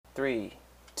Three,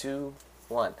 two,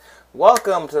 one.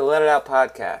 Welcome to the Let It Out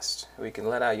podcast. We can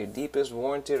let out your deepest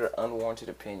warranted or unwarranted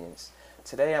opinions.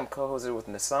 Today I'm co-hosted with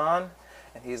Nassan,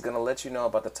 and he's going to let you know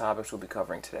about the topics we'll be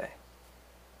covering today.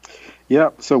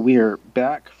 Yep. So we are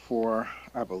back for,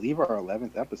 I believe, our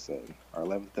 11th episode. Our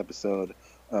 11th episode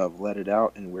of Let It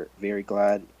Out, and we're very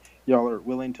glad y'all are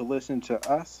willing to listen to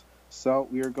us. So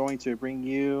we are going to bring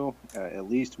you at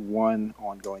least one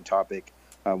ongoing topic.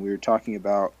 We were talking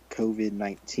about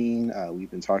COVID-19. We've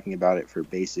been talking about it for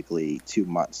basically 2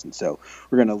 months. And so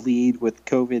we're going to lead with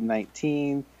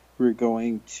COVID-19. We're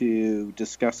going to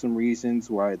discuss some reasons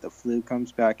why the flu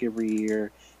comes back every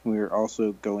year. We're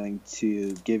also going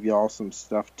to give y'all some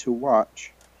stuff to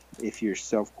watch if you're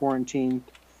self-quarantined,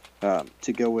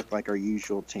 to go with like our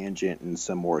usual tangent and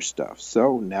some more stuff.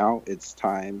 So now it's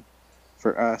time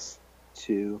for us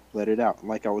to let it out.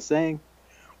 Like I was saying,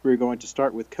 we're going to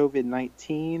start with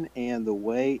COVID-19 and the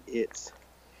way it's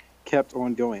kept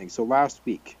on going. So last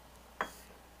week,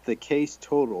 the case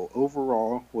total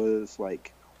overall was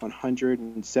like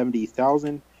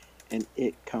 170,000, and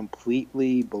it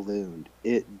completely ballooned.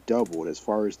 It doubled as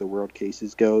far as the world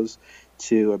cases goes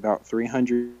to about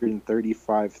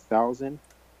 335,000.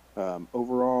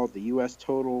 Overall, the U.S.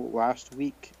 total last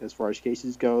week, as far as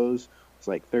cases goes, was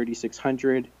like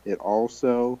 3,600. It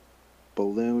also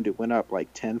ballooned. It went up like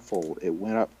tenfold. It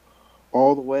went up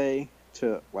all the way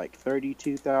to like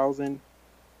 32,000.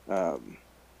 Um,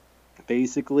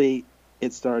 Basically,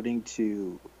 it's starting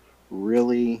to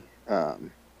really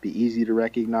be easy to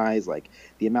recognize. Like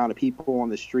the amount of people on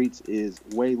the streets is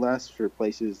way less for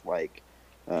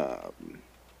um,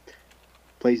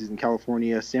 places in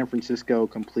California. San Francisco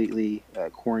completely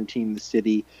quarantined the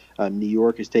city. New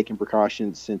York is taking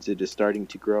precautions since it is starting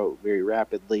to grow very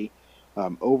rapidly.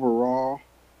 Overall,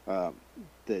 um,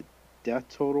 the death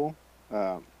total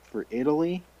for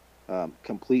Italy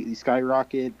completely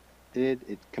skyrocketed.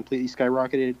 It completely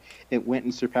skyrocketed. It went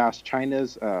and surpassed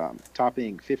China's,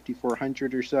 topping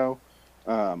 5,400 or so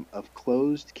of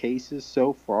closed cases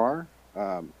so far.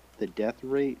 The death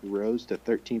rate rose to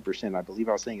 13%. I believe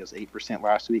I was saying it was 8%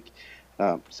 last week.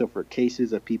 So for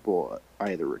cases of people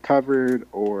either recovered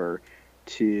or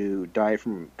to die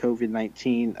from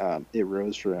COVID-19, it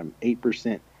rose from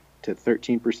 8% to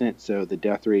 13%. So the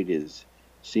death rate is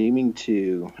seeming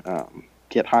to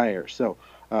get higher. So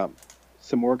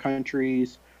some more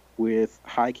countries with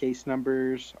high case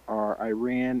numbers are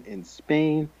Iran and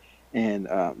Spain, and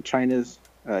China's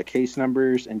case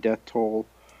numbers and death toll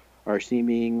are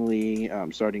seemingly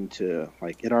starting to,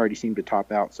 like, it already seemed to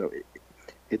top out, so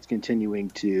it's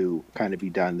continuing to kind of be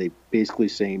done. They basically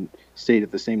stayed at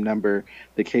the same number.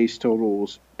 The case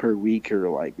totals per week are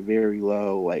like very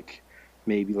low, like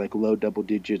maybe like low double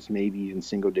digits, maybe even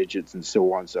single digits, and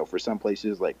so on. So for some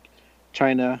places like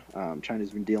China's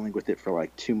been dealing with it for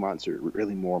like 2 months, or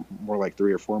really more like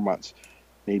 3 or 4 months,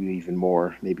 maybe even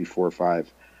more, maybe 4 or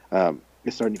 5.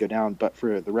 It's starting to go down, but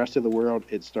for the rest of the world,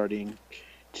 it's starting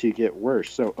to get worse.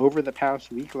 So over the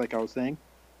past week, like I was saying,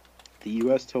 the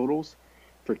U.S. totals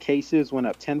for cases went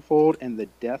up tenfold, and the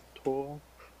death toll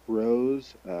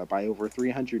rose by over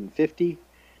 350.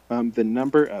 The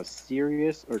number of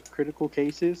serious or critical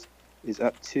cases is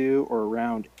up to or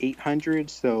around 800.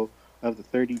 So of the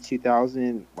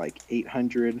 32,000, like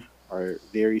 800 are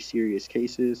very serious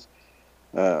cases.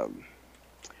 Um,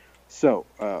 so,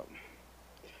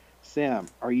 Sam,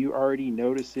 are you already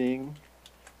noticing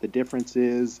the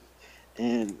differences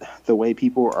in the way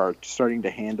people are starting to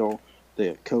handle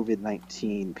the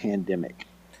COVID-19 pandemic?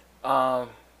 Um,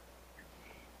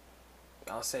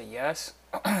 I'll say yes.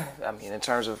 I mean, in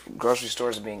terms of grocery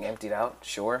stores being emptied out,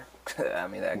 sure. I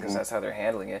mean, I guess Hmm. that's how they're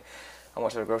handling it. I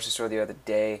went to the grocery store the other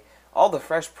day. All the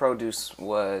fresh produce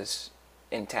was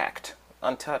intact,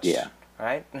 untouched. Yeah.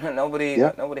 Right? nobody,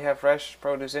 Yep. nobody had fresh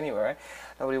produce anywhere. Right?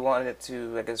 Nobody wanted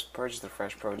to, I guess, purchase the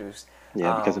fresh produce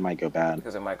Yeah, because it might go bad.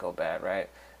 because it might go bad. Right?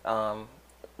 Um,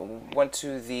 went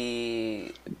to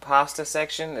the pasta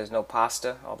section. There's no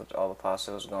pasta. All the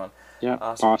pasta was gone. Yeah.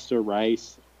 Uh, Pasta,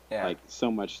 rice, yeah, like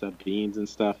so much stuff, beans and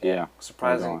stuff. yeah. Yeah.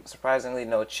 All gone. Surprisingly,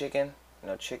 no chicken.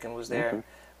 No chicken was there,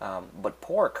 Okay. but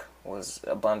pork was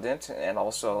abundant, and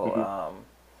also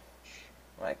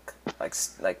Hmm. like like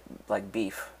like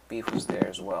beef. Beef was there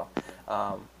as well.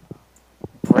 Um,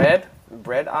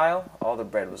 bread aisle, all the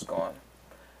bread was gone,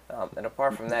 and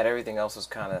apart from that, everything else was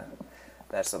kind of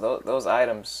that. So those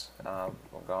items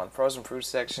were gone. Frozen fruit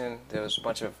section, there was a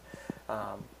bunch of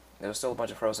there was still a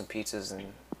bunch of frozen pizzas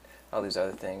and all these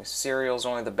other things. Cereals,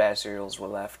 only the bad cereals were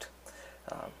left.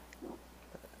 Um,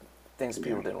 Things that Yeah.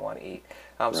 people didn't want to eat.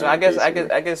 So Right.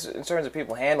 Basically. I guess in terms of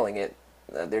people handling it,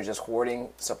 they're just hoarding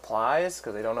supplies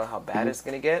because they don't know how bad Mhm. it's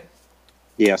gonna get.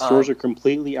 Yeah, stores Um, are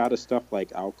completely out of stuff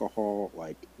like alcohol,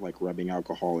 like rubbing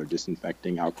alcohol or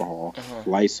disinfecting alcohol, mhm.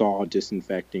 Lysol,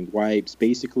 disinfecting wipes,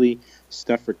 basically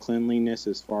stuff for cleanliness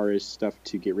as far as stuff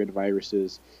to get rid of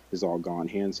viruses is all gone.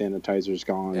 Hand sanitizer's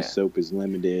gone, Yeah. soap is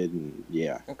limited, and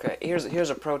yeah. Okay. Here's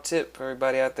a pro tip for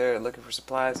everybody out there looking for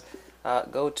supplies.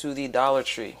 Go to the Dollar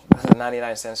Tree, the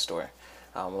 99-cent store.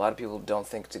 A lot of people don't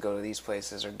think to go to these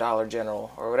places or Dollar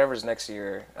General or whatever's next to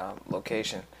your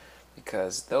location,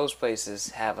 because those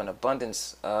places have an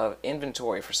abundance of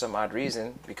inventory for some odd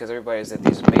reason. Because everybody's at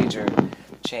these major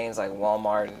chains like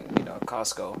Walmart and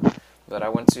Costco. But I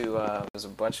went to there's a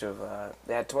bunch of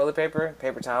they had toilet paper,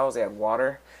 paper towels, they had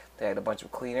water, they had a bunch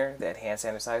of cleaner, they had hand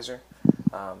sanitizer.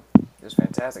 It was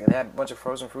fantastic, and they had a bunch of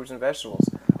frozen fruits and vegetables,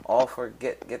 all for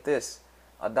get this,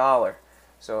 $1.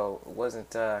 So it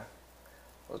wasn't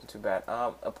too bad.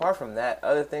 Apart from that,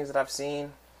 other things that I've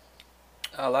seen,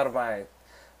 a lot of my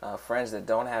friends that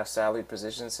don't have salaried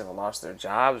positions have lost their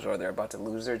jobs or they're about to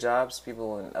lose their jobs.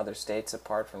 People in other states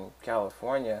apart from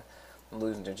California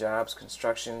losing their jobs.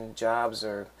 Construction jobs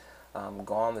are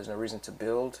gone. There's no reason to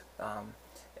build.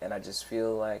 And I just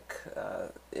feel like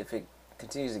if it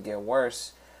continues to get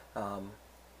worse, um,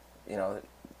 you know,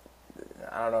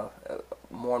 I don't know,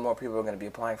 more and more people are going to be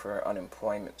applying for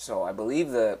unemployment. So I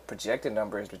believe the projected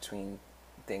number is between,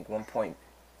 I think,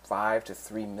 1.5 to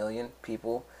 3 million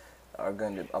people are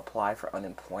going to apply for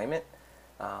unemployment,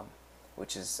 um,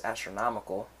 which is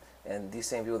astronomical. And these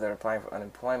same people that are applying for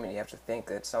unemployment, you have to think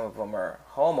that some of them are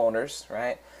homeowners,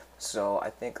 right? So I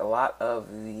think a lot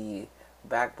of the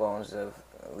backbones of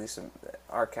at least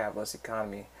our capitalist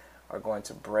economy are going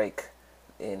to break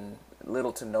in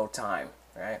little to no time,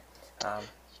 right? Um,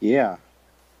 Yeah,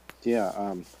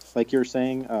 yeah. Like you're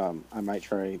saying, I might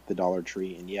try the Dollar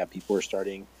Tree, and yeah, people are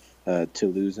starting to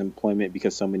lose employment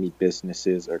because so many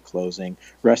businesses are closing.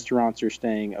 Restaurants are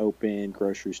staying open,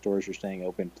 grocery stores are staying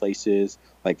open, places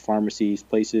like pharmacies,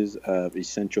 places of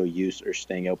essential use are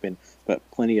staying open, but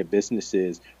plenty of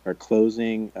businesses are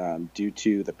closing due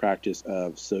to the practice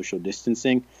of social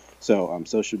distancing. So,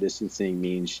 social distancing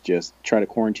means just try to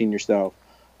quarantine yourself,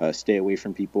 stay away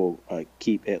from people.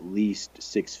 Keep at least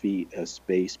 6 feet of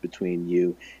space between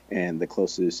you and the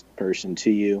closest person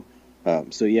to you.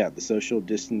 So yeah, the social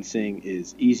distancing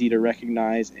is easy to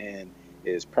recognize and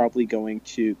is probably going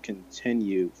to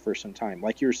continue for some time.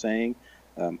 Like you were saying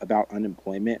about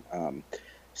unemployment,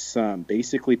 some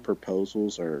basically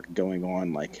proposals are going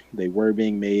on, like they were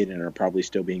being made and are probably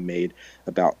still being made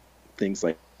about things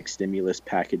like stimulus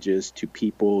packages to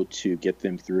people to get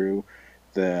them through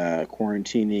the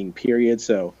quarantining period.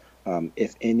 So,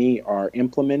 if any are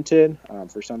implemented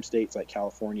for some states like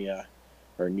California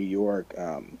or New York,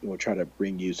 we'll try to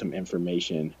bring you some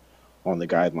information on the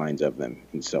guidelines of them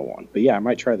and so on. But yeah, I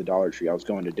might try the Dollar Tree. I was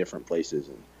going to different places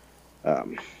and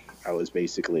um, I was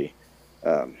basically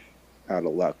um, out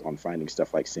of luck on finding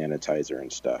stuff like sanitizer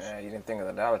and stuff. yeah, you didn't think of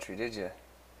the Dollar Tree, did you?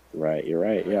 Right, you're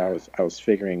right. Yeah, Yeah. I was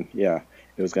figuring, yeah,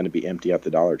 it was going to be empty at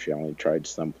the Dollar Tree. I only tried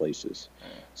some places.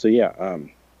 So yeah,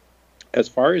 as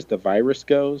far as the virus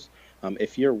goes,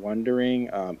 if you're wondering,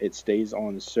 it stays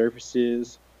on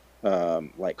surfaces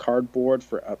like cardboard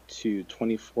for up to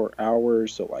 24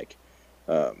 hours. So, like,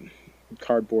 um,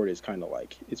 cardboard is kind of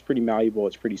like it's pretty malleable,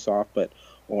 it's pretty soft, but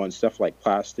on stuff like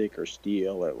plastic or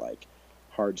steel or like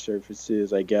hard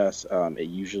surfaces, I guess, it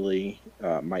usually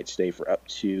might stay for up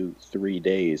to 3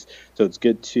 days. So, it's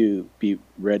good to be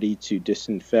ready to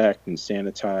disinfect and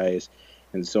sanitize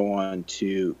and so on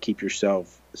to keep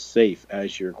yourself safe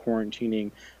as you're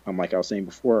quarantining. Like I was saying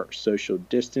before, social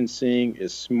distancing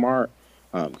is smart.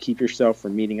 Keep yourself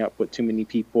from meeting up with too many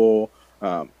people.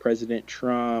 President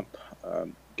Trump,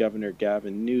 Governor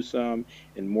Gavin Newsom,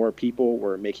 and more people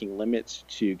were making limits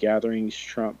to gatherings.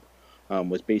 Trump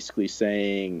was basically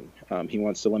saying he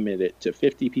wants to limit it to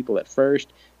 50 people at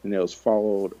first, and it was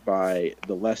followed by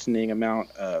the lessening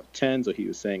amount of 10. So he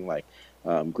was saying, like,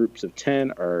 groups of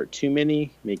 10 are too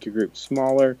many, make your group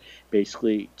smaller,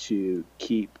 basically to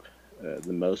keep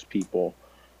the most people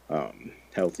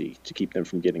healthy, to keep them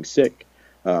from getting sick.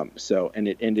 And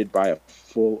it ended by a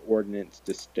full ordinance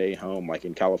to stay home. Like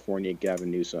in California,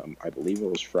 Gavin Newsom, I believe it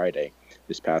was Friday,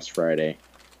 this past Friday,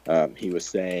 he was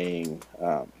saying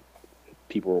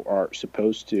people are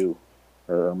supposed to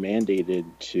or are mandated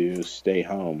to stay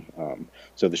home.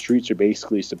 So the streets are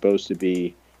basically supposed to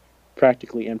be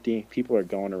practically empty. People are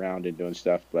going around and doing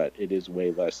stuff, but it is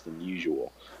way less than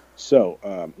usual. So,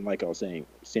 like I was saying,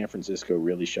 San Francisco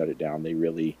really shut it down. They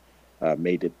really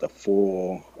made it the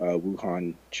full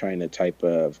Wuhan, China type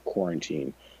of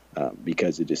quarantine.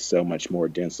 because it is so much more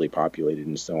densely populated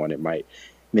and so on. It might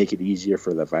make it easier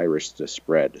for the virus to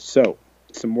spread. So,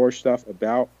 some more stuff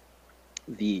about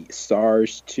the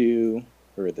SARS-2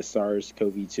 or the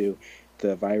SARS-CoV-2.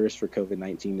 The virus for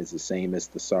COVID-19 is the same as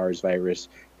the SARS virus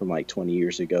from like 20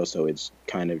 years ago. So it's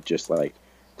kind of just like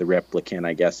the replicant.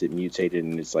 I guess it mutated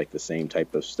and it's like the same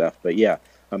type of stuff. But yeah,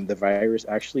 the virus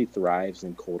actually thrives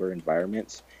in colder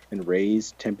environments, and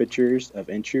raised temperatures of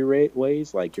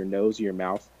entryways like your nose or your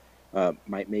mouth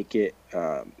might make it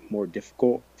more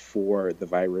difficult for the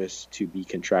virus to be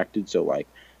contracted. So like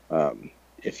um,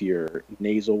 if your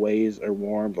nasal ways are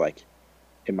warmed, like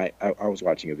it might. I was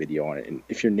watching a video on it, and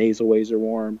if your nasal ways are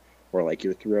warm or like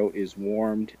your throat is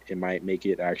warmed, it might make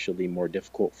it actually more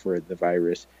difficult for the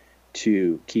virus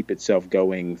to keep itself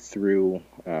going through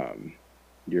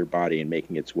your body and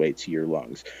making its way to your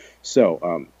lungs.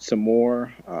 So some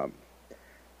more.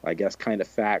 I guess kind of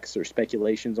facts or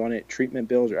speculations on it. Treatment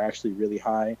bills are actually really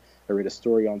high. I read a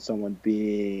story on someone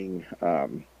being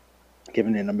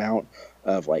given an amount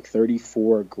of like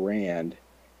 34 grand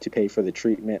to pay for the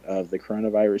treatment of the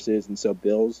coronaviruses, and so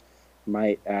bills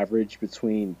might average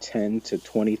between $10,000 to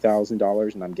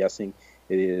 $20,000, and I'm guessing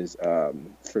it is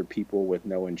for people with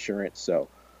no insurance. So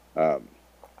um,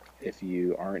 if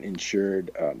you aren't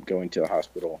insured, going to the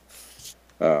hospital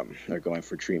or going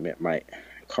for treatment might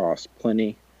cost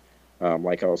plenty.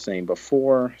 Like I was saying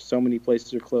before, so many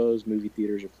places are closed, movie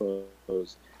theaters are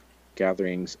closed,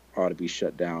 gatherings ought to be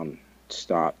shut down,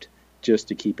 stopped, just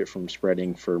to keep it from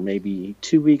spreading for maybe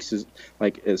 2 weeks, is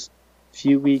like as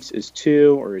few weeks as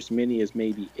 2 or as many as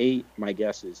maybe 8. My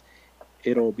guess is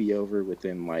it'll be over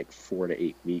within like 4 to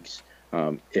 8 weeks,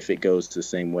 if it goes the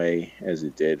same way as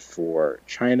it did for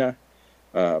China.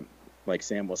 Um, like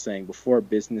Sam was saying before,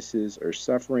 businesses are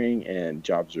suffering and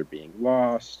jobs are being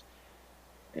lost.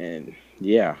 And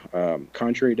yeah,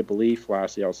 contrary to belief,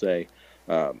 lastly, I'll say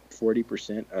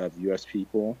 40% of US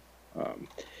people um,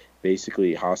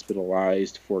 basically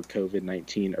hospitalized for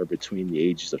COVID-19 are between the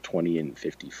ages of 20 and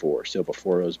 54. So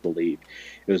before it was believed,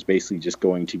 it was basically just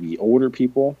going to be older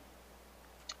people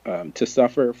to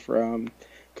suffer from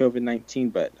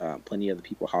COVID-19, but plenty of the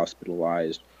people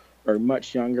hospitalized are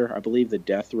much younger. I believe the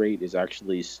death rate is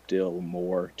actually still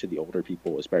more to the older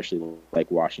people, especially like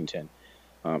Washington.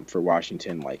 For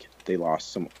Washington, like they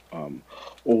lost some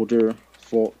older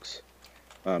folks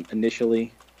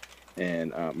initially,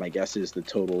 and my guess is the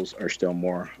totals are still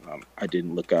more. I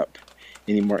didn't look up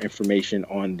any more information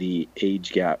on the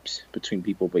age gaps between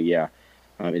people, but yeah,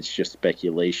 it's just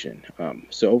speculation.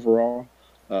 So overall,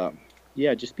 um,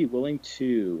 yeah, just be willing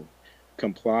to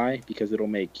comply because it'll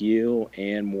make you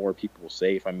and more people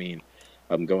safe. I mean,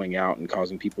 going out and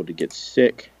causing people to get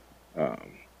sick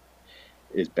um,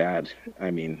 is bad.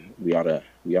 I mean, we oughta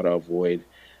avoid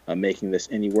making this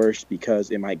any worse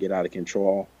because it might get out of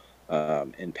control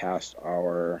and past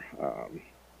our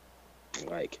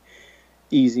like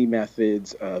easy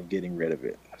methods of getting rid of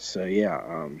it. So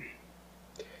yeah,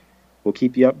 we'll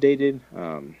keep you updated.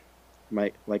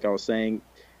 Like I was saying,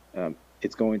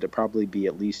 it's going to probably be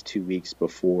at least 2 weeks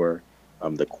before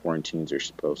the quarantines are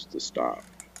supposed to stop.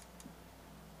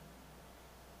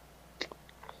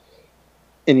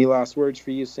 Any last words for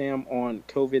you, Sam, on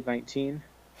COVID-19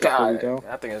 before we God, go?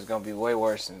 I think it's gonna be way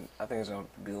worse, and I think it's gonna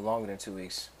be longer than 2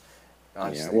 weeks. Yeah,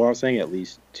 Honestly, well, I was saying at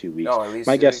least 2 weeks. no, at least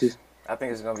My two guess weeks. is I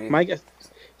think it's gonna be my guess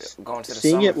going to the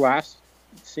seeing summer. it last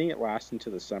seeing it last into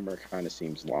the summer kind of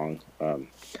seems long.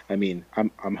 I mean,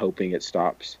 I'm hoping it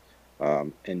stops.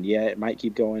 And yeah, it might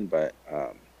keep going, but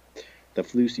the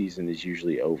flu season is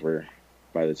usually over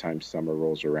by the time summer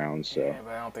rolls around. So Yeah,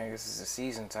 but I don't think this is a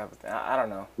season type of thing. I don't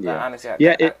know. yeah, Honestly,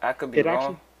 yeah, I could be it wrong.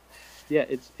 actually yeah,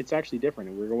 it's actually different,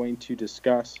 and we're going to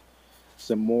discuss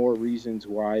some more reasons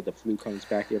why the flu comes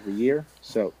back every year.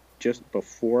 So, just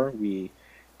before we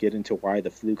get into why the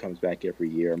flu comes back every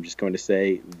year, I'm just going to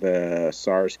say the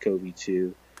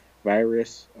SARS-CoV-2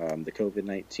 virus, the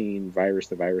COVID-19 virus,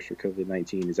 the virus for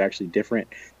COVID-19 is actually different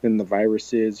than the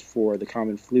viruses for the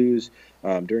common flus.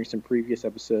 During some previous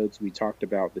episodes, we talked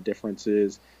about the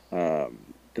differences.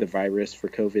 The virus for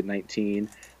COVID-19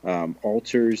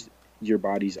 alters your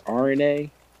body's RNA,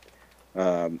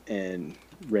 and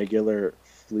regular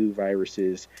flu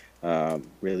viruses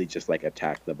really just like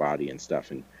attack the body and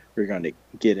stuff. And we're going to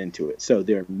get into it. So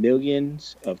there are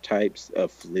millions of types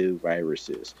of flu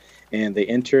viruses, and they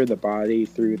enter the body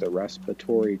through the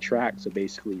respiratory tract. So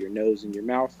basically, your nose and your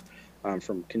mouth.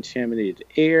 From contaminated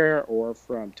air or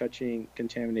from touching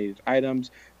contaminated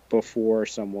items before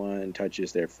someone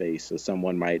touches their face. So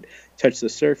someone might touch the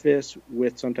surface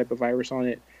with some type of virus on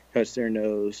it, touch their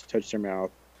nose, touch their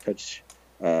mouth, touch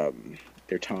um,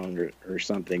 their tongue or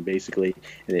something, basically,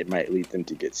 and it might lead them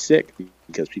to get sick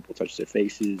because people touch their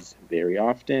faces very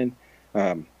often.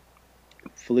 Um,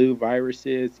 Flu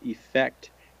viruses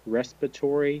affect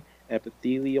respiratory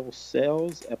epithelial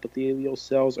cells. Epithelial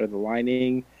cells are the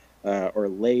lining or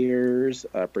layers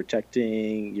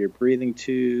protecting your breathing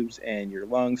tubes and your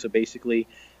lungs. So basically,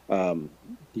 um,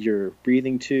 your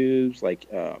breathing tubes, like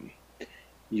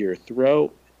your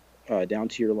throat down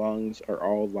to your lungs, are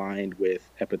all lined with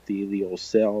epithelial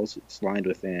cells. It's lined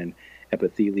with an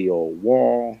epithelial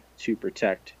wall to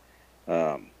protect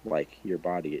like your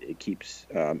body. It keeps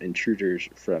intruders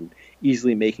from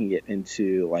easily making it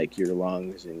into like your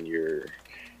lungs and your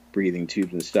breathing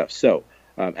tubes and stuff. So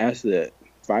as the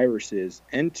viruses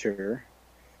enter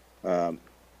um,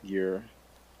 your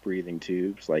breathing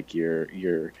tubes, like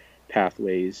your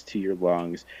pathways to your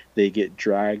lungs, they get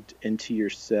dragged into your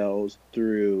cells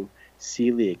through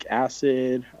celiac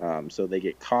acid. So they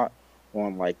get caught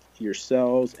on like your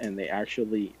cells, and they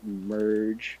actually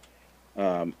merge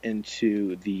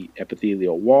into the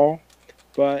epithelial wall.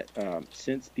 But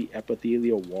since the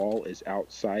epithelial wall is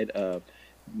outside of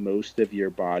most of your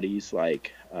body's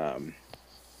like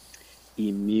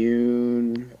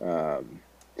immune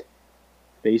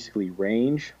basically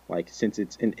range, like since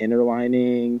it's an inner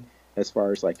lining, as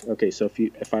far as like, okay, so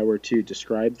if I were to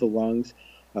describe the lungs,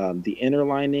 the inner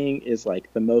lining is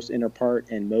like the most inner part,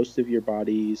 and most of your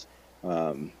body's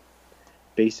um,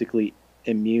 basically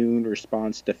immune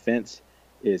response defense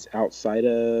is outside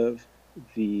of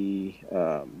the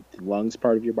lungs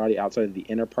part of your body, outside of the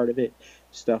inner part of it.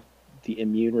 Stuff, the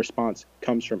immune response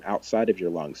comes from outside of your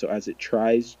lungs. So as it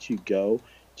tries to go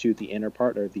to the inner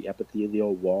part or the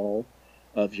epithelial wall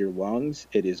of your lungs,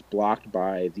 it is blocked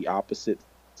by the opposite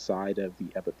side of the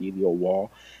epithelial wall,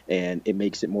 and it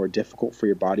makes it more difficult for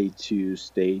your body to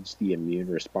stage the immune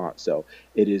response. So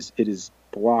it is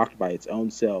blocked by its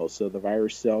own cells. So the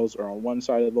virus cells are on one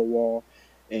side of the wall,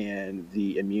 and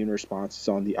the immune response is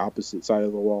on the opposite side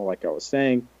of the wall, like I was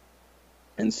saying.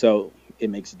 And so it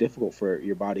makes it difficult for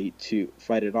your body to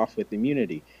fight it off with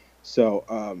immunity. So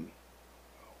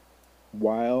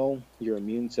while your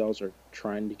immune cells are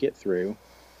trying to get through,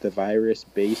 the virus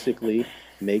basically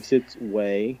makes its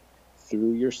way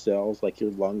through your cells, like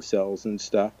your lung cells and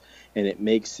stuff, and it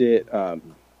makes it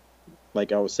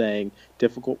like I was saying,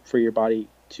 difficult for your body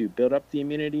to build up the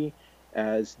immunity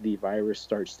as the virus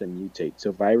starts to mutate.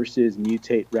 So viruses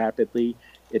mutate rapidly.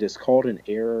 It is called an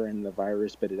error in the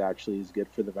virus, but it actually is good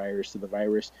for the virus. So the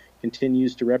virus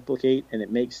continues to replicate, and it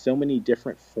makes so many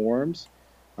different forms.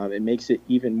 It makes it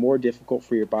even more difficult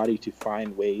for your body to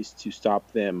find ways to stop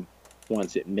them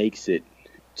once it makes it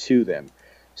to them.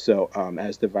 So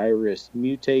as the virus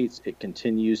mutates, it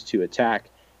continues to attack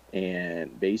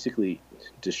and basically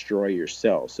destroy your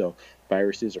cells. So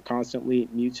viruses are constantly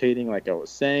mutating, like I was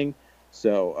saying.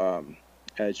 So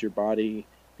as your body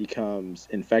becomes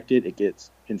infected, it gets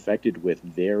infected with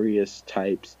various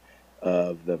types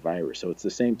of the virus. So it's the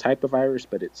same type of virus,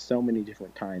 but it's so many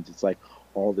different kinds. It's like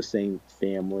all the same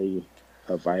family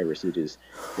of virus. It is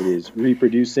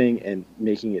reproducing and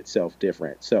making itself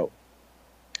different. So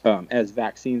as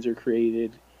vaccines are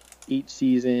created each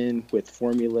season with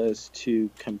formulas to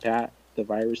combat the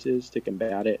viruses, to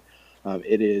combat it,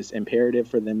 it is imperative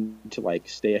for them to like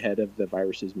stay ahead of the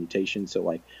virus's mutation. So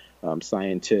like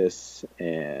scientists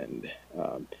and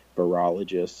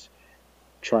virologists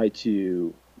try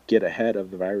to get ahead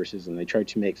of the viruses, and they try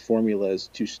to make formulas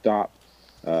to stop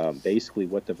basically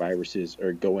what the viruses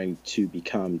are going to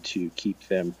become to keep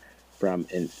them from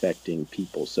infecting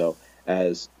people. So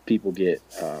as people get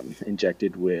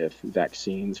injected with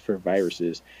vaccines for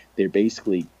viruses, they're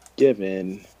basically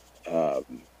given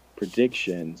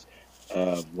predictions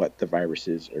of what the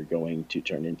viruses are going to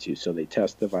turn into. So they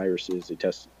test the viruses, they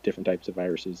test different types of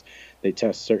viruses, they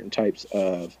test certain types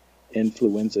of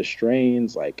influenza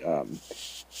strains. Like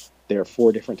there are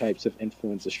four different types of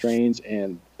influenza strains,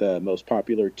 and the most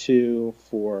popular two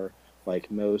for like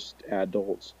most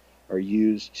adults are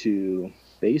used to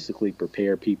basically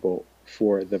prepare people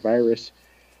for the virus.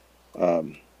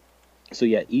 Um, so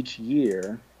yeah, each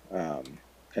year,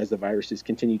 as the viruses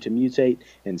continue to mutate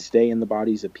and stay in the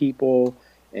bodies of people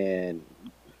and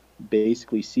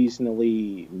basically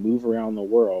seasonally move around the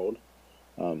world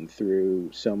through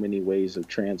so many ways of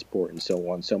transport and so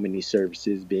on, so many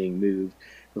services being moved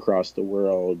across the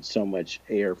world, so much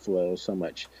airflow, so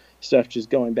much stuff just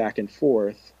going back and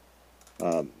forth.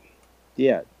 Um,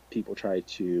 yeah, people try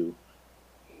to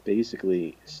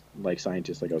basically, like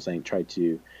scientists, like I was saying, try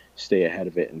to stay ahead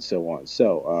of it and so on.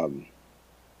 So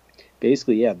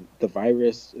basically, yeah, the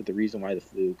virus, the reason why the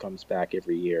flu comes back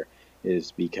every year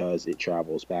is because it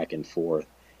travels back and forth.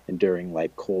 and during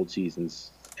like cold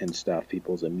seasons and stuff,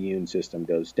 people's immune system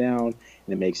goes down, and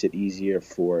it makes it easier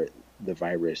for the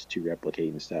virus to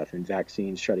replicate and stuff. And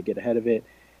vaccines try to get ahead of it.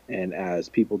 And as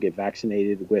people get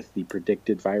vaccinated with the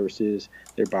predicted viruses,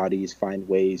 their bodies find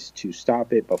ways to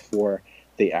stop it before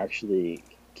they actually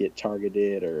get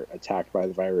targeted or attacked by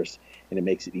the virus, and it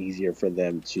makes it easier for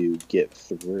them to get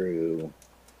through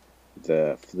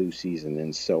the flu season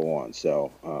and so on.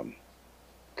 So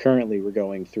currently, we're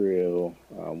going through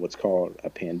what's called a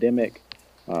pandemic.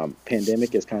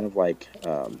 Pandemic is kind of like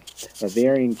a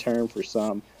varying term for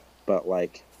some, but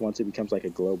like once it becomes like a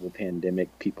global pandemic,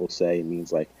 people say it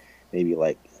means like maybe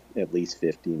like at least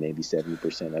 50, maybe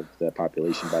 70% of the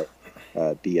population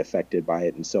might be affected by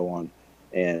it and so on.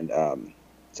 And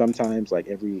sometimes, like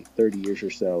every 30 years or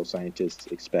so, scientists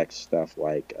expect stuff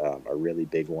like a really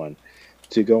big one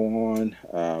to go on.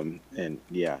 And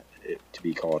yeah, to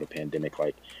be called a pandemic,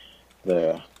 like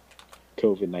the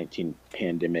COVID-19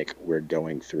 pandemic we're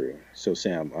going through. So,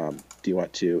 Sam, do you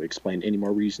want to explain any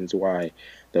more reasons why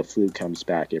the flu comes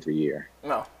back every year?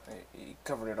 No, you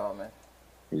covered it all, man.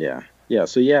 Yeah. Yeah.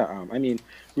 So, yeah, I mean,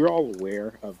 we're all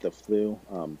aware of the flu.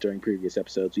 During previous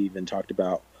episodes, we even talked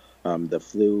about the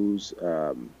flu's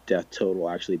death total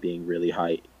actually being really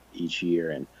high each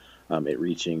year, and it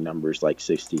reaching numbers like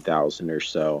 60,000 or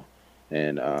so.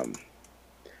 And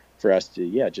for us to,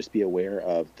 yeah, just be aware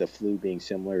of the flu being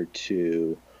similar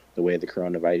to the way the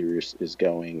coronavirus is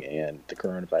going. And the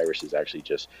coronavirus is actually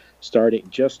just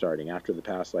starting after the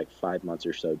past like 5 months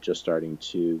or so, just starting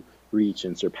to reach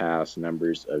and surpass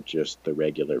numbers of just the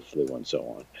regular flu and so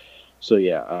on. So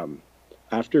yeah,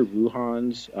 after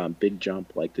Wuhan's big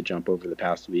jump, like the jump over the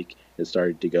past week, it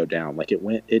started to go down. Like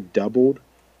it doubled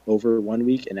over 1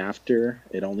 week, and after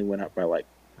it only went up by like,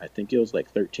 I think it was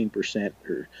like 13%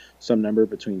 or some number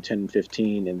between 10 and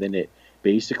 15, and then it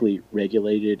basically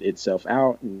regulated itself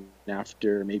out. And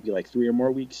after maybe like 3 or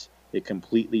more weeks, it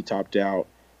completely topped out,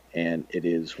 and it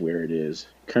is where it is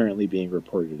currently being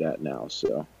reported at now.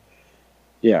 So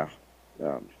yeah,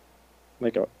 um,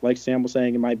 like Sam was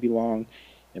saying, it might be long,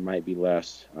 it might be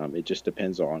less. It just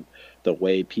depends on the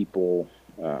way people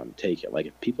take it. Like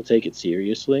if people take it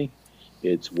seriously,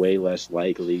 it's way less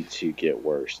likely to get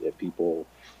worse. If people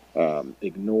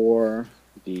ignore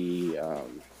the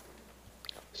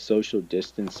social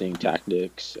distancing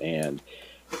tactics and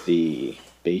the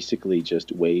basically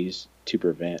just ways to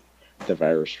prevent the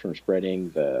virus from spreading,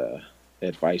 the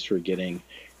advice we're getting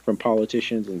from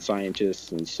politicians and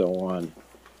scientists and so on,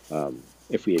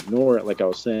 if we ignore it, like I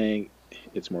was saying,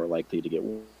 it's more likely to get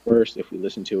worse. If we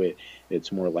listen to it,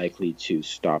 it's more likely to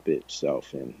stop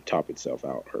itself and top itself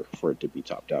out, or for it to be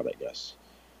topped out, I guess.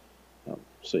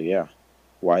 So, yeah,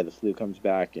 why the flu comes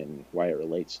back and why it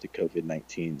relates to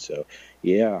COVID-19. So,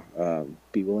 yeah,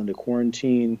 be willing to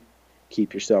quarantine,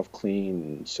 keep yourself clean,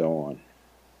 and so on.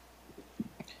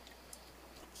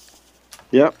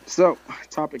 Yep. So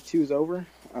topic two is over,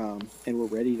 and we're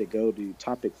ready to go to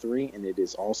topic three, and it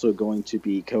is also going to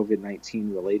be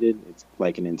COVID-19 related. It's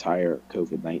like an entire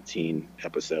COVID-19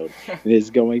 episode. It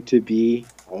is going to be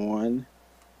on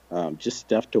just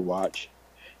stuff to watch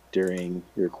during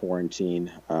your quarantine.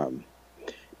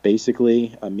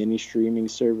 Basically, many streaming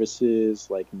services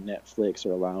like Netflix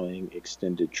are allowing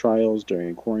extended trials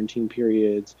during quarantine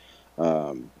periods.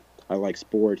 Um, I like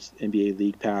sports. NBA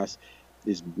League Pass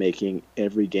is making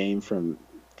every game from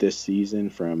this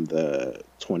season, from the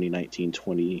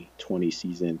 2019-2020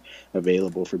 season,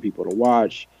 available for people to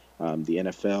watch. The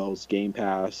NFL's Game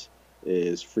Pass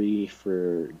is free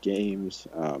for games.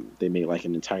 They made like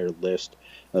an entire list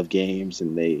of games,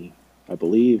 and I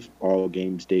believe all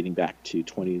games dating back to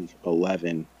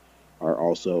 2011 are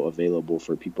also available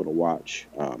for people to watch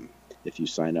if you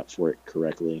sign up for it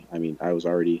correctly. I mean, I was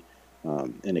already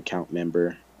an account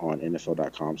member on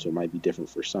NFL.com, so it might be different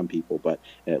for some people, but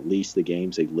at least the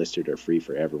games they listed are free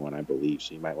for everyone, I believe.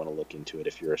 So you might want to look into it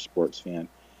if you're a sports fan.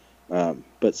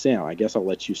 But Sam, I guess I'll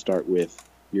let you start with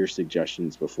your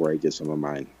suggestions before I get some of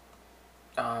mine.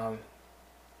 Um,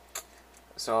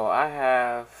 so I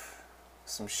have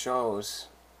some shows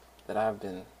that I've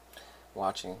been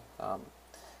watching.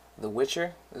 The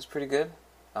Witcher is pretty good.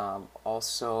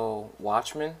 Also,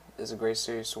 Watchmen is a great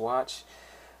series to watch.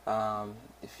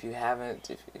 If you haven't,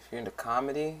 if you're into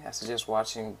comedy, I suggest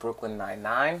watching Brooklyn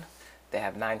Nine-Nine. They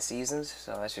have 9 seasons,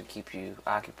 so that should keep you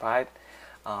occupied.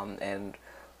 And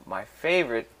my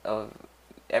favorite of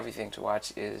everything to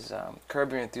watch is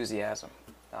Curb Your Enthusiasm.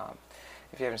 Um,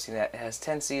 if you haven't seen that, it has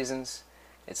 10 seasons.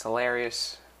 It's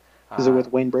hilarious. Is it Uh,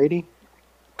 with Wayne Brady?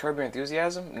 Curb Your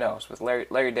Enthusiasm? No, it's with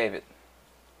Larry David.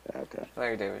 Okay.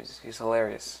 Larry David, he's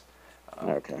hilarious.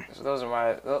 Okay. So those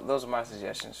are my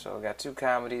suggestions. So I got two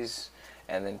comedies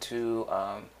and then two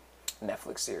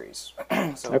Netflix series.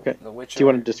 So Okay. The Do you want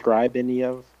to Witcher. describe any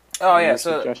of Oh yeah, your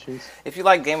so suggestions? if you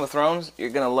like Game of Thrones, you're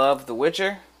gonna love The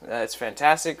Witcher. It's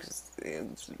fantastic.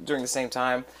 It's during the same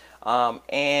time,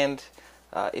 and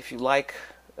if you like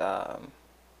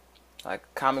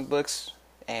comic books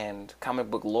and comic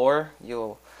book lore,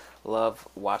 you'll love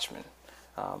Watchmen.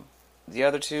 Um, the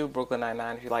other two, Brooklyn Nine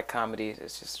Nine. If you like comedy,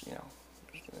 it's just Yeah,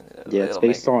 it's it'll make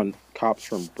based it. on cops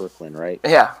from Brooklyn, right?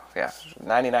 Yeah, yeah.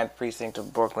 99th precinct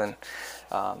of Brooklyn,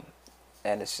 um,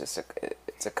 and it's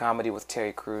a comedy with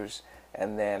Terry Crews,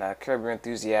 and then Curb Your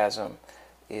Enthusiasm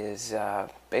is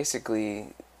basically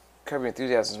Curb Your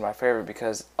Enthusiasm is my favorite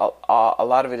because a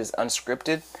lot of it is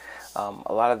unscripted.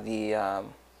 A lot of the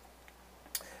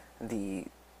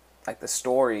like the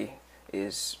story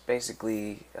is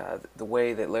basically the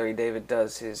way that Larry David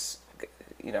does his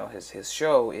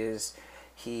show is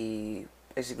he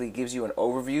basically gives you an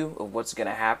overview of what's going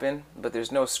to happen, but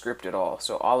there's no script at all.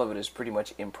 So all of it is pretty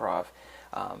much improv,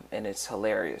 and it's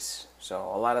hilarious. So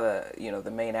a lot of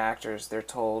the main actors, they're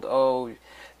told, oh,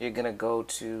 you're going to go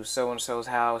to so and so's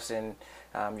house and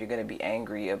you're going to be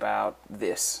angry about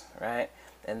this, right?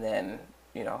 And then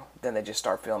they just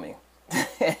start filming.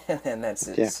 And that's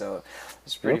it. Yeah. So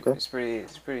Okay. it's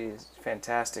pretty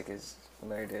fantastic, as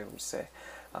Larry David would say.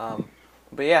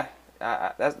 But yeah,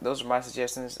 those are my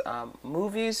suggestions.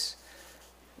 Movies.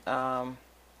 Um,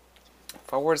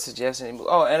 if I were to suggest any,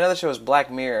 oh, another show is Black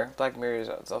Mirror. Black Mirror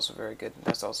is also very good.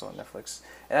 That's also on Netflix,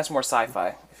 and that's more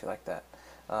sci-fi if you like that.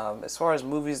 As far as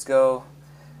movies go,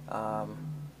 um,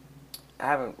 I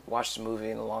haven't watched a movie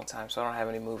in a long time, so I don't have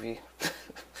any movie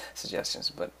suggestions.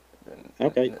 But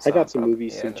Okay. I got Nassan some probably, movie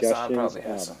yeah, Nassan suggestions. probably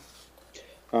has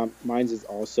some. Mine's is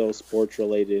also sports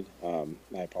related. I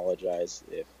apologize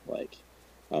if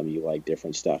you like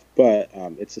different stuff, but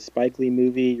it's a Spike Lee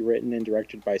movie written and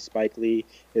directed by Spike Lee.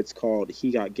 It's called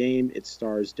He Got Game. It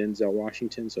stars Denzel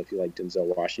Washington. So if you like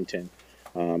Denzel Washington,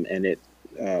 and it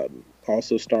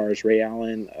also stars Ray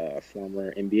Allen, a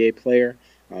former NBA player.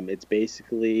 It's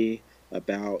basically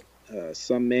about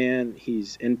some man.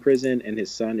 He's in prison, and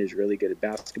his son is really good at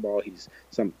basketball. He's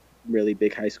some really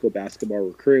big high school basketball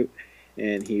recruit,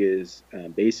 and he is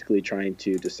basically trying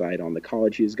to decide on the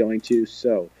college he is going to.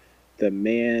 So, the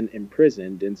man in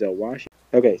prison, Denzel Washington.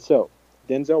 Okay, so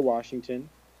Denzel Washington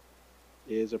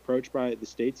is approached by the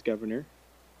state's governor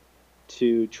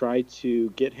to try to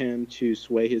get him to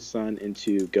sway his son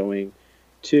into going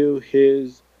to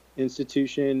his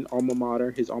institution,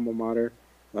 his alma mater,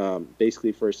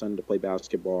 basically for his son to play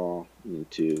basketball and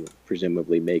to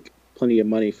presumably make plenty of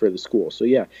money for the school. So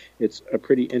yeah, it's a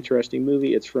pretty interesting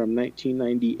movie. It's from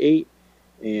 1998,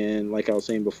 and like I was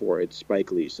saying before, it's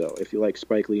Spike Lee. So if you like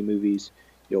Spike Lee movies,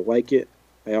 you'll like it.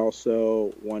 I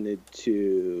also wanted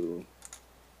to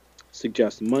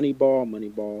suggest Moneyball.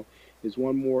 Moneyball is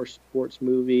one more sports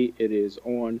movie. It is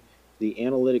on the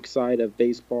analytics side of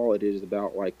baseball. It is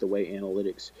about like the way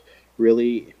analytics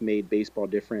really made baseball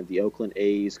different. The Oakland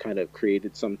A's kind of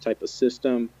created some type of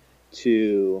system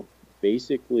to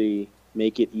basically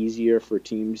make it easier for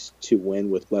teams to win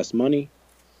with less money.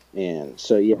 And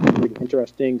so, yeah, pretty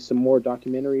interesting. Some more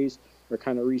documentaries are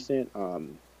kind of recent.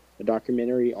 A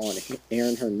documentary on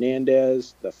Aaron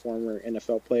Hernandez, the former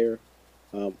NFL player,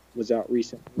 was out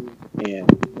recently,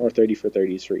 and more 30 for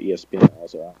 30s for ESPN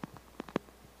also out.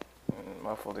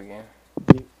 Muffled again.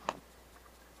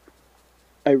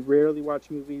 I rarely watch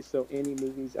movies, so any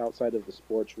movies outside of the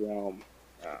sports realm,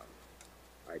 um,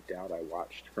 I doubt I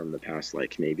watched from the past,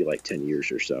 maybe 10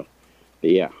 years or so. But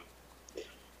yeah,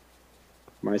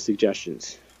 my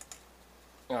suggestions.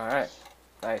 All right,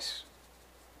 nice.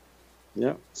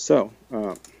 Yeah, so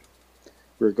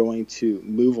we're going to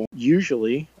move on.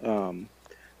 Usually,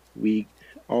 we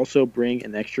also bring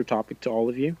an extra topic to all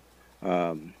of you.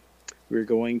 We're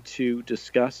going to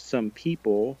discuss some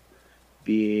people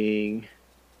being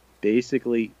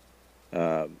basically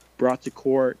brought to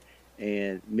court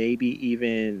and maybe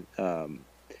even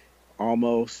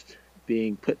almost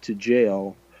being put to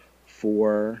jail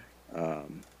for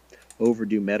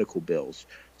overdue medical bills.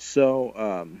 So,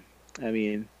 I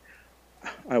mean,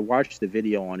 I watched the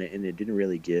video on it and it didn't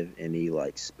really give any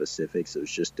specifics. It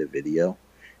was just a video.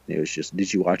 It was just.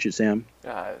 Did you watch it, Sam?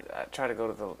 I tried to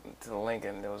go to the link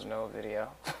and there was no video.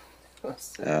 Oh,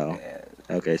 Yeah.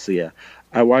 okay. So yeah,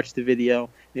 I watched the video.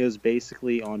 It was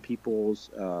basically on people's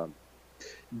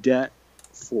debt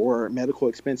for medical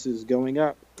expenses going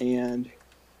up and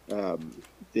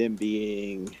them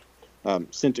being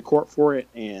sent to court for it.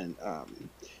 And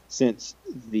since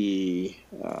the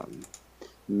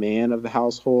man of the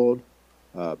household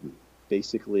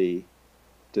basically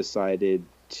decided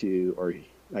to, or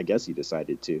I guess he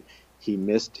decided to, he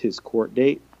missed his court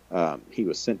date. He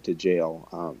was sent to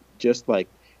jail. Just like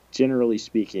generally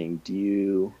speaking, do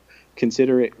you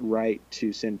consider it right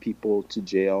to send people to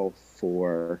jail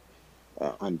for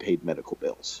unpaid medical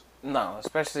bills? No,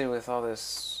 especially with all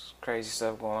this crazy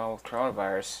stuff going on with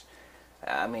coronavirus.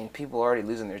 I mean, people are already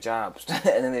losing their jobs, and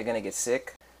then they're gonna get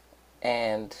sick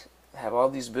and have all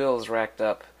these bills racked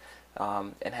up,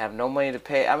 and have no money to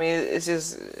pay. I mean, it's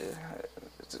just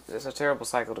it's a terrible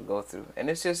cycle to go through, and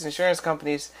it's just insurance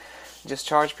companies just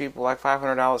charge people like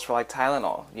 $500 for like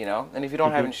Tylenol, you know. And if you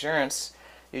don't have Hmm. insurance,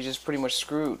 you're just pretty much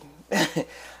screwed.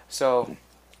 So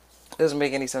it doesn't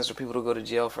make any sense for people to go to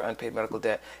jail for unpaid medical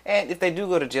debt. And if they do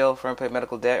go to jail for unpaid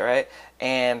medical debt, right,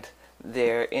 and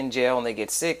they're in jail and they get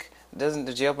sick, doesn't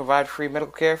the jail provide free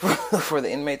medical care for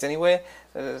the inmates anyway?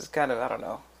 It's kind of, I don't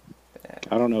know.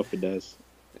 I don't know if it does.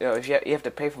 You know, if you have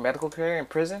to pay for medical care in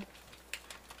prison,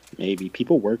 Maybe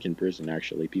people work in prison.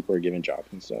 Actually, people are given jobs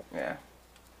and stuff. yeah,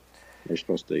 They're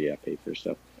supposed to pay for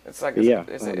stuff. it's like But yeah,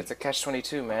 it's a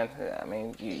catch-22, man. I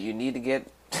mean, you need to get,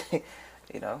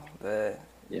 the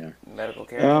yeah. medical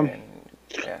care, Um, and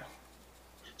yeah,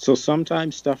 so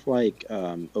sometimes stuff like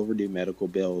overdue medical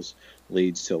bills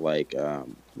leads to like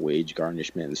wage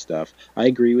garnishment and stuff. I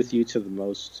agree with you to the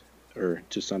most, or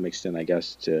to some extent, I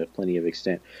guess, to plenty of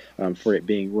extent, for it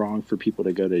being wrong for people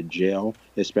to go to jail,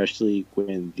 especially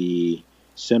when the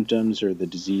symptoms or the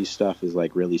disease stuff is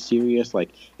like really serious. Like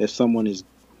if someone is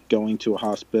going to a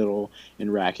hospital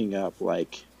and racking up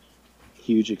like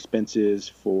huge expenses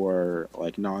for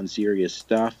like non-serious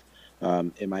stuff,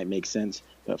 it might make sense.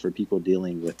 But for people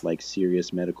dealing with like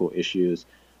serious medical issues,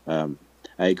 um,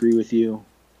 I agree with you.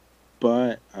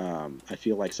 But I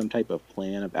feel like some type of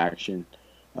plan of action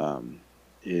um,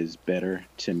 is better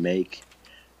to make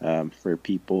for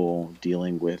people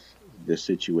dealing with the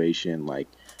situation, like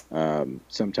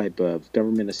some type of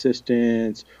government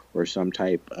assistance or some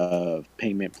type of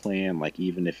payment plan, like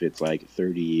even if it's like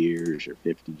 30 years or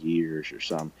 50 years or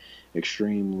some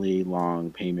extremely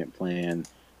long payment plan,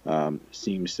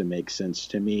 seems to make sense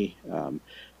to me.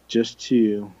 Just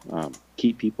to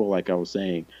keep people, like I was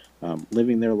saying,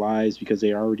 living their lives because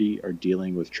they already are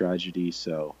dealing with tragedy.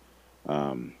 So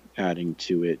adding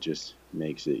to it just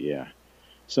makes it, yeah,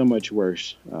 so much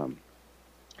worse.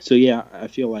 So yeah, I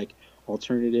feel like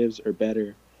alternatives are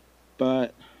better,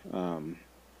 but um,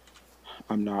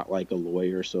 I'm not like a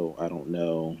lawyer, so I don't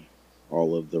know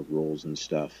all of the rules and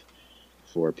stuff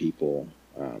for people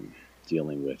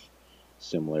dealing with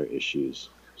similar issues.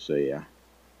 So yeah,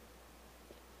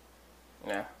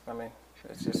 yeah. I mean,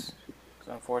 it's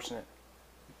unfortunate.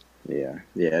 yeah,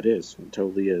 it is. It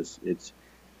totally is. It's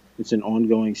an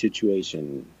ongoing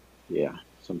situation. Yeah,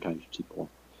 sometimes people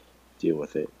deal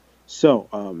with it. So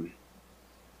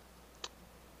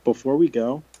before we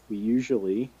go, we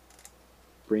usually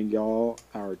bring y'all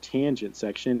our tangent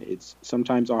section. It's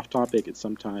sometimes off topic, it's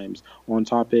sometimes on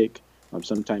topic,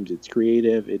 sometimes it's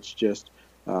creative. It's just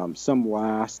some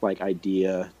last like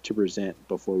idea to present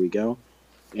before we go.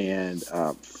 And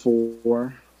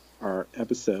for our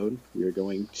episode, we are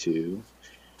going to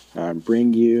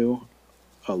bring you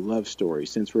a love story.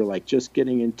 Since we're like just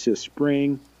getting into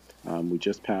spring, we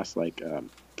just passed like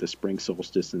the spring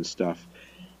solstice and stuff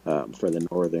for the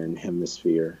northern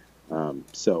hemisphere.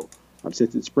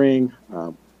 Since it's spring,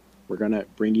 we're going to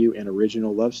bring you an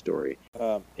original love story.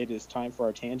 It is time for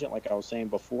our tangent, like I was saying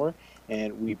before,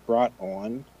 and we brought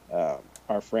on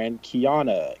our friend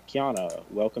Kiana. Kiana,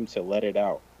 welcome to Let It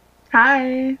Out.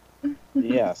 Hi.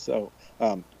 Yeah, so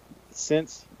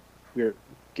since we're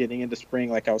getting into spring,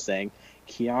 like I was saying,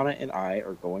 Kiana and I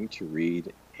are going to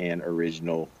read an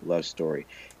original love story.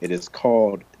 It is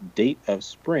called Date of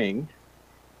Spring,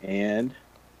 and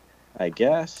I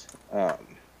guess,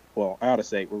 well, I ought to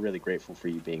say we're really grateful for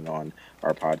you being on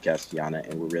our podcast, Yana,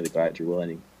 and we're really glad you're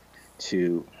willing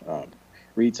to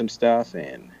read some stuff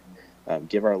and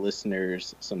give our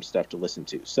listeners some stuff to listen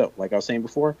to. So, like I was saying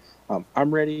before,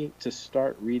 I'm ready to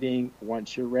start reading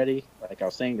once you're ready. Like I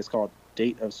was saying, it's called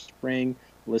Date of Spring.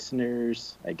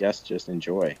 Listeners, I guess just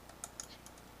enjoy.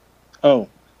 Oh,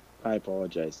 I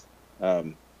apologize.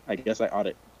 I guess I ought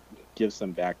to give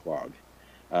some backlog.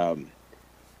 Um,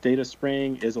 Date of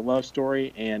Spring is a love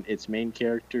story, and its main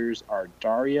characters are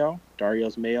Dario.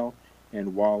 Dario's male,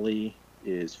 and Wally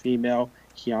is female.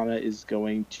 Kiana is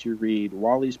going to read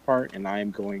Wally's part, and I am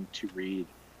going to read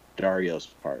Dario's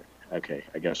part. Okay,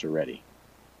 I guess we're ready.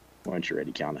 Once you're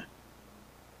ready, Kiana.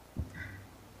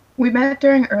 We met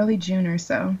during early June or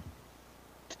so.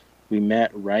 We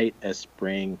met right as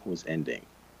spring was ending.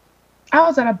 I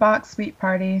was at a box suite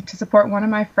party to support one of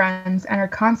my friends and her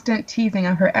constant teasing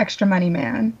of her extra money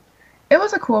man. It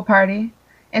was a cool party,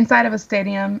 inside of a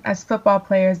stadium as football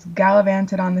players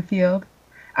gallivanted on the field.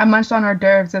 I munched on hors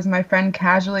d'oeuvres as my friend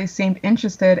casually seemed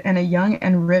interested in a young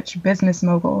and rich business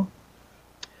mogul.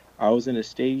 I was in a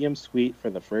stadium suite for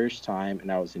the first time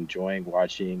and I was enjoying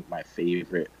watching my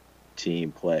favorite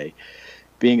team play.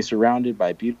 Being surrounded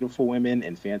by beautiful women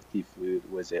and fancy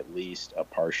food was at least a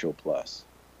partial plus.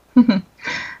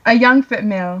 A young fit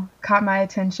male caught my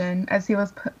attention as he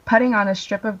was putting on a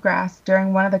strip of grass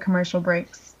during one of the commercial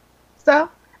breaks. So,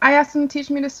 I asked him to teach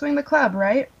me to swing the club,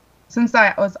 right? Since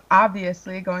I was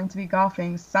obviously going to be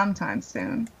golfing sometime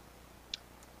soon.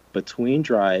 Between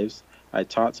drives, I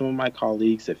taught some of my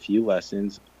colleagues a few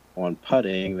lessons on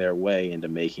putting their way into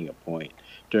making a point.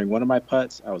 During one of my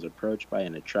putts, I was approached by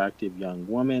an attractive young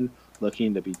woman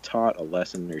looking to be taught a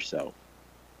lesson herself.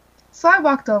 So I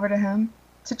walked over to him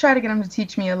to try to get him to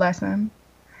teach me a lesson.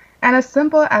 And as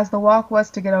simple as the walk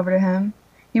was to get over to him,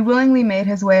 he willingly made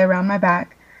his way around my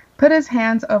back, put his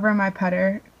hands over my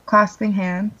putter, clasping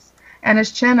hands, and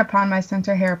his chin upon my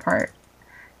center hair part.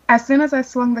 As soon as I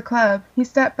swung the club, he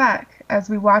stepped back as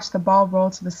we watched the ball roll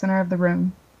to the center of the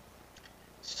room.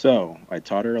 So I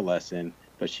taught her a lesson,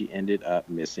 but she ended up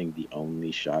missing the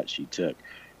only shot she took.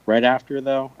 Right after,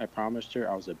 though, I promised her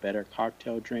I was a better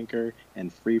cocktail drinker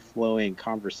and free flowing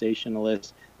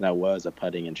conversationalist than I was a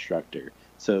putting instructor.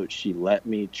 So she let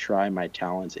me try my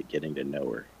talents at getting to know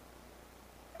her.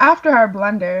 After our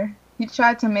blunder, he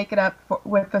tried to make it up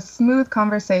with the smooth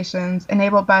conversations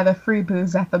enabled by the free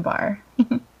booze at the bar.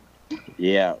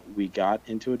 Yeah, we got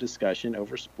into a discussion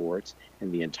over sports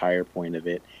and the entire point of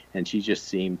it, and she just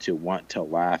seemed to want to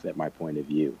laugh at my point of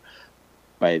view.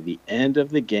 By the end of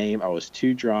the game, I was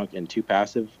too drunk and too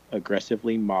passive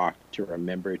aggressively mocked to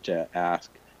remember to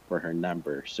ask for her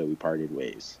number, so we parted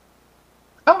ways.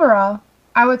 Overall,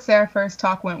 I would say our first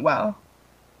talk went well.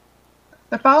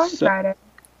 The following So, Friday,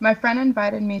 my friend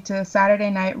invited me to a Saturday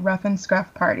night rough and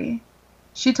scruff party.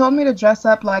 She told me to dress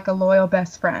up like a loyal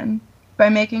best friend by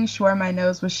making sure my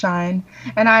nose was shined,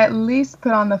 and I at least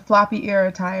put on the floppy ear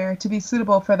attire to be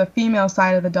suitable for the female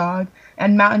side of the dog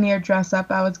and mountaineer dress up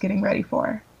I was getting ready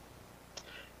for.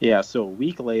 yeah, so a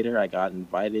week later, I got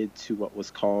invited to what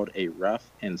was called a rough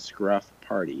and scruff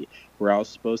party, where I was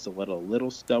supposed to let a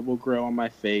little stubble grow on my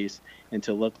face and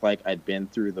to look like I'd been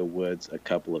through the woods a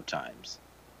couple of times.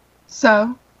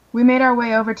 So, we made our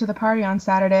way over to the party on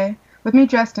Saturday, with me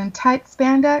dressed in tight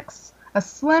spandex, a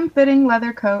slim fitting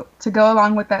leather coat to go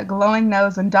along with that glowing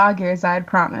nose and dog ears I had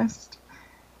promised.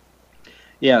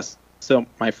 Yes, so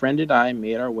my friend and I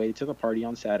made our way to the party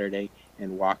on Saturday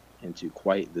and walked into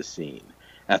quite the scene.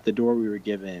 At the door, we were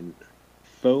given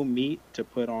faux meat to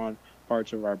put on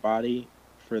parts of our body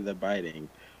for the biting.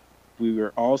 We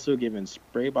were also given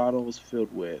spray bottles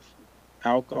filled with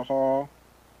alcohol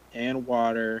and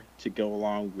water to go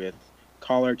along with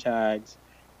collar tags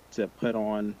to put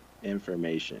on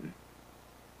information.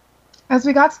 As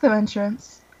we got to the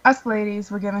entrance, us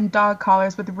ladies were given dog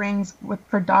collars with rings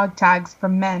for dog tags for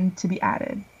men to be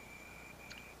added.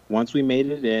 Once we made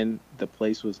it in, the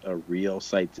place was a real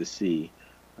sight to see,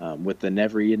 with the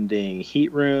never-ending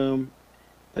heat room,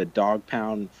 the dog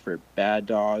pound for bad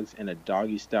dogs, and a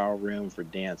doggy-style room for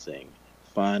dancing.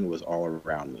 Fun was all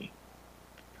around me.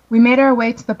 We made our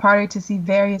way to the party to see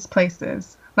various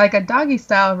places, like a doggy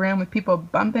style room with people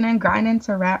bumping and grinding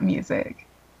to rap music.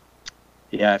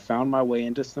 Yeah, I found my way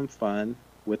into some fun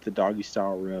with the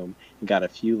doggy-style room and got a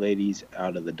few ladies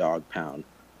out of the dog pound.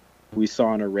 We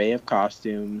saw an array of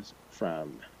costumes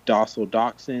from docile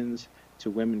dachshunds to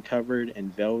women covered in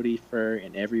velvety fur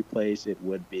in every place it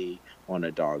would be on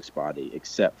a dog's body,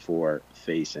 except for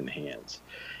face and hands.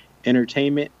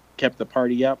 Entertainment kept the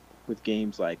party up with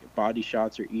games like Body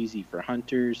Shots Are Easy for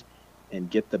Hunters and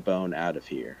Get the Bone Out of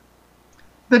Here.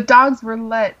 The dogs were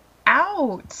let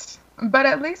out, but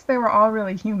at least they were all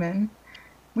really human.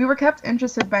 We were kept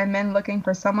interested by men looking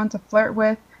for someone to flirt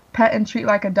with, pet and treat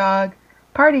like a dog,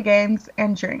 party games,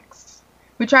 and drinks.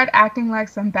 We tried acting like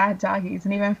some bad doggies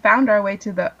and even found our way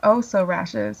to the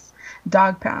oh-so-rashes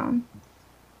dog pound.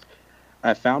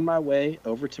 I found my way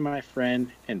over to my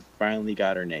friend and finally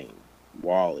got her name,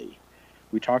 Wally.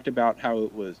 We talked about how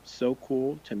it was so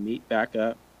cool to meet back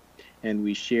up, and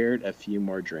we shared a few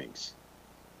more drinks.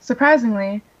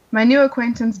 Surprisingly, my new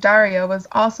acquaintance Dario was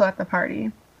also at the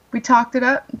party. We talked it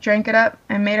up, drank it up,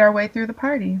 and made our way through the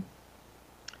party.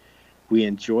 We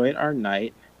enjoyed our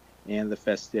night and the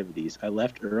festivities. I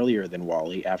left earlier than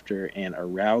Wally after an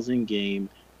arousing game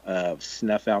of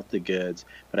snuff out the goods,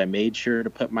 but I made sure to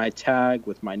put my tag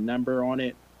with my number on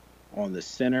it on the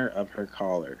center of her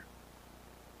collar.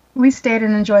 We stayed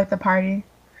and enjoyed the party.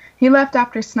 He left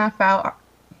after snuff out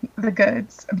the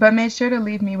goods, but made sure to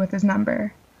leave me with his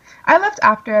number. I left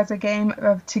after as a game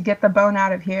of to get the bone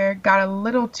out of here got a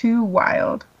little too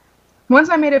wild. Once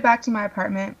I made it back to my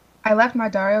apartment, I left my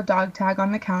Dario dog tag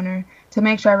on the counter to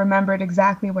make sure I remembered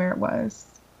exactly where it was.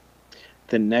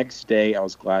 The next day, I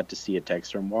was glad to see a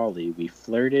text from Wally. We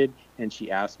flirted, and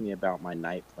she asked me about my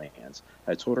night plans.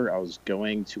 I told her I was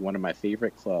going to one of my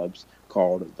favorite clubs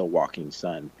called The Walking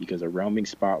Sun because a roaming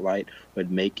spotlight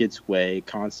would make its way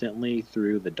constantly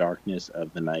through the darkness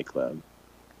of the nightclub.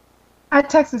 I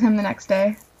texted him the next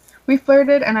day. We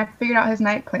flirted and I figured out his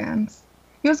night plans.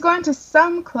 He was going to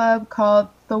some club called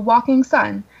The Walking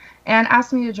Sun and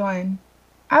asked me to join.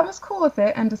 I was cool with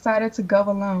it and decided to go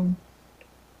alone.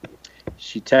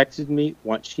 She texted me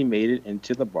once she made it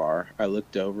into the bar. I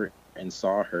looked over and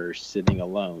saw her sitting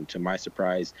alone, to my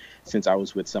surprise, since I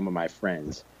was with some of my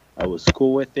friends. I was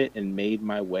cool with it and made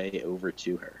my way over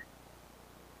to her.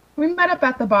 We met up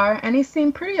at the bar and he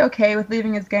seemed pretty okay with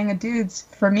leaving his gang of dudes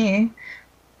for me.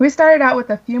 We started out with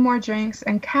a few more drinks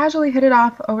and casually hit it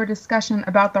off over discussion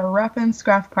about the Rough and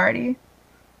Scruff party.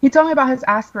 He told me about his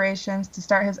aspirations to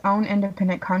start his own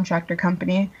independent contractor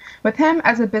company, with him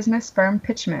as a business firm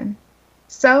pitchman.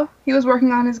 So, he was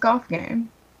working on his golf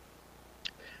game.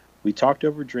 We talked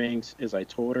over drinks as I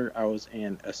told her I was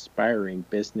an aspiring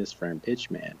business firm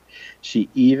pitchman. She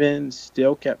even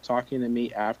still kept talking to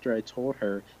me after I told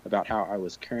her about how I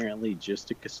was currently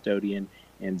just a custodian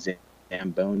and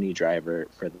Zamboni driver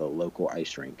for the local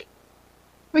ice rink.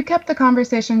 We kept the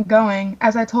conversation going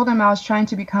as I told him I was trying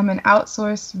to become an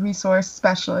outsourced resource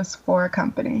specialist for a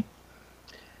company.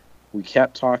 We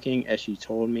kept talking as she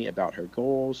told me about her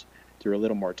goals. Through a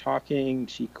little more talking,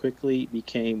 she quickly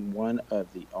became one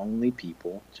of the only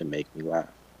people to make me laugh.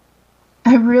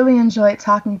 I really enjoyed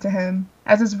talking to him,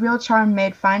 as his real charm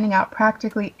made finding out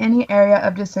practically any area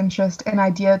of disinterest an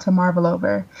idea to marvel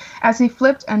over, as he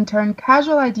flipped and turned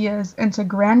casual ideas into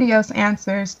grandiose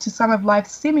answers to some of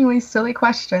life's seemingly silly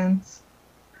questions.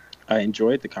 I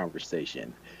enjoyed the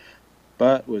conversation,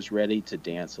 but was ready to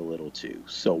dance a little too,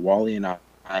 so Wally and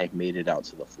I made it out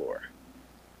to the floor.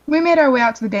 We made our way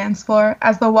out to the dance floor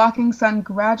as the walking sun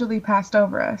gradually passed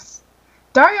over us.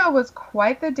 Dario was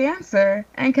quite the dancer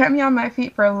and kept me on my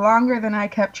feet for longer than I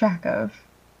kept track of.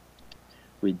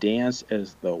 We danced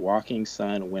as the walking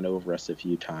sun went over us a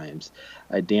few times.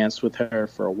 I danced with her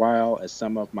for a while as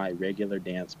some of my regular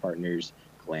dance partners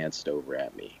glanced over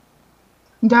at me.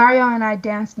 Dario and I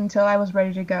danced until I was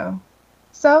ready to go.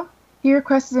 So, he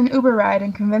requested an Uber ride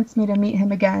and convinced me to meet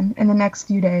him again in the next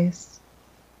few days.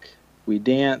 We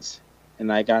danced,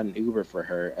 and I got an Uber for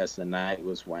her as the night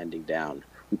was winding down.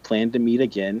 We planned to meet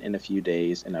again in a few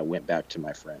days, and I went back to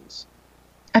my friends.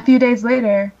 A few days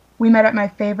later, we met at my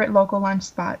favorite local lunch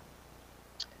spot.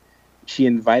 She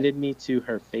invited me to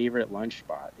her favorite lunch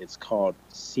spot. It's called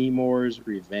Seymour's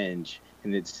Revenge,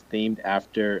 and it's themed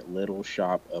after Little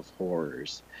Shop of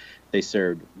Horrors. They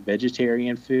served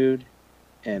vegetarian food,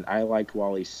 and I liked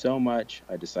Wally so much,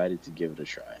 I decided to give it a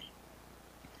try.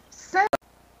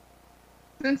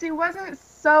 Since he wasn't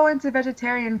so into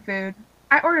vegetarian food,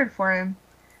 I ordered for him.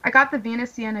 I got the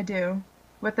Venus Sienna Dew,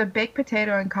 with a baked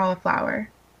potato and cauliflower.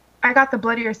 I got the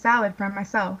bloodier salad for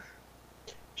myself.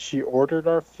 She ordered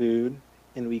our food,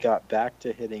 and we got back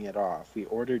to hitting it off. We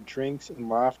ordered drinks and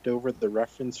laughed over the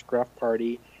rough and scruff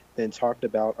party, then talked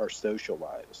about our social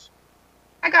lives.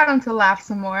 I got him to laugh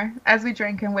some more as we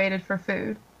drank and waited for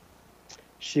food.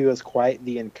 She was quite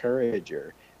the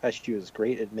encourager, as she was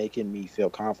great at making me feel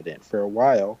confident. For a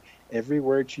while, every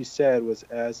word she said was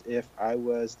as if I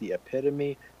was the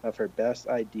epitome of her best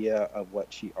idea of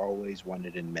what she always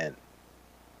wanted in men.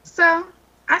 So,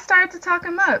 I started to talk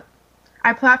him up.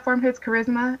 I platformed his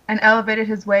charisma and elevated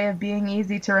his way of being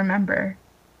easy to remember.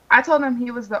 I told him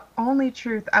he was the only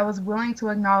truth I was willing to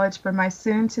acknowledge for my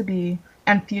soon-to-be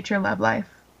and future love life.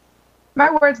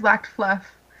 My words lacked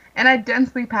fluff, and I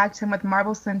densely packed him with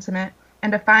marble sentiment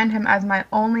and defined him as my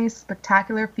only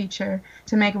spectacular feature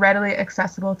to make readily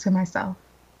accessible to myself.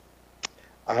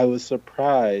 I was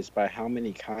surprised by how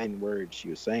many kind words she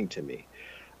was saying to me.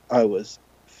 I was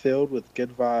filled with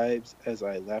good vibes as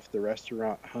I left the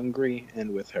restaurant hungry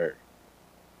and with her.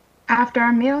 After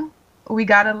our meal, we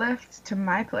got a lift to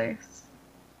my place.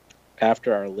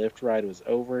 After our lift ride was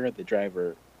over, the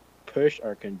driver pushed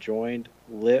our conjoined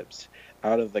lips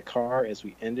out of the car as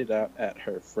we ended up at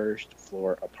her first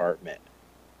floor apartment.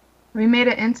 We made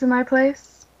it into my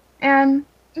place and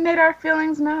made our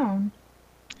feelings known.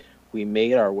 We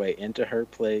made our way into her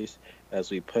place as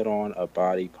we put on a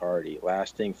body party,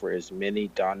 lasting for as many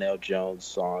Donnell Jones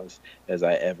songs as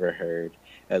I ever heard.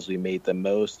 as we made the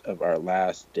most of our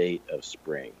last date of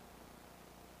spring.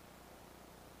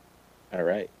 All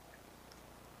right.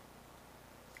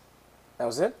 That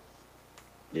was it?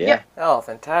 Yeah. Yep. Oh,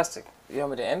 fantastic. You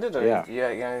want me to end it, or Yeah. you got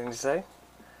anything to say?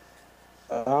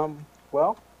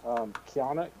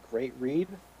 Kiana, great read.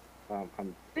 I'm like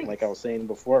I Thanks. was saying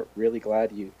before, really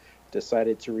glad you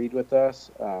decided to read with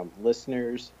us.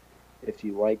 Listeners, if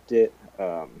you liked it,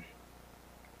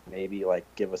 maybe like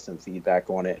give us some feedback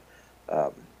on it.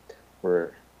 Um,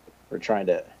 we're we're trying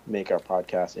to make our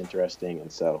podcast interesting,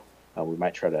 and so we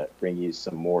might try to bring you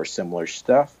some more similar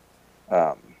stuff.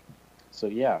 Um, so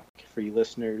yeah, for you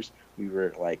listeners, we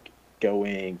were like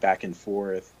going back and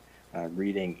forth,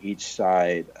 reading each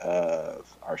side of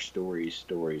our stories.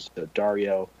 So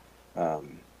Dario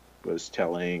um, was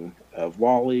telling of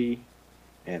Wally,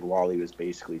 and Wally was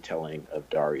basically telling of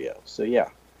Dario. So yeah,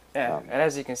 Yeah, um, and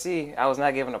as you can see, I was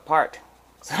not given a part,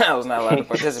 so I was not allowed to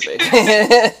participate.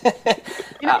 I,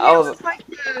 You know, I he was, was like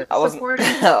the I wasn't, supporting.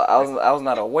 I was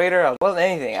not a waiter. I wasn't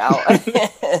anything.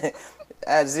 I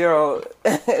had zero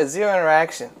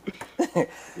interaction.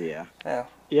 yeah, Yeah.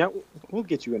 yeah, we'll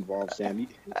get you involved, Sam. No,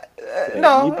 You'd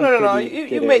no, be no, no. pretty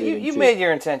good at reading You too. made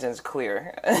your intentions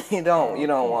clear. You Oh, don't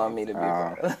come want on. me to be a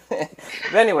part of it.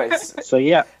 But anyways, So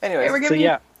yeah, Hey, we're so giving you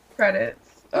yeah, credits.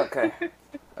 okay.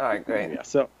 All right, great. yeah.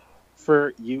 So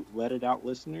for you Let It Out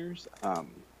listeners,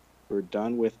 we're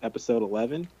done with episode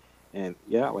 11. And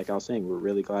yeah, like I was saying, we're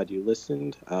really glad you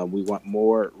listened. We want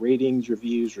more ratings,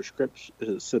 reviews,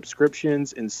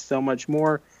 subscriptions, and so much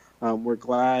more. We're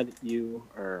glad you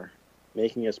are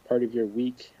making us part of your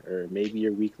week or maybe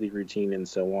your weekly routine and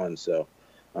so on. So,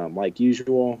 like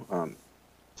usual,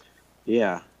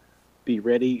 yeah, be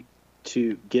ready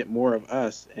to get more of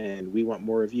us, and we want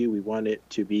more of you. We want it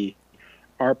to be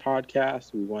our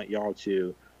podcast. We want y'all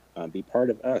to be part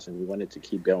of us, and we want it to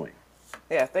keep going.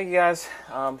 Yeah, thank you guys.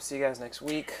 See you guys next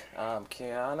week.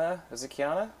 Kiana, is it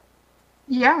Kiana?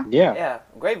 Yeah, Yeah, Yeah,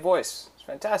 great voice.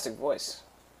 Fantastic voice.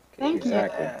 thank you.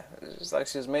 exactly. Yeah, it's just like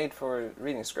she was made for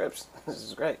reading scripts. This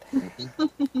is great.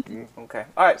 Hmm. Okay.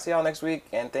 All right. See y'all next week,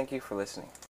 and thank you for listening.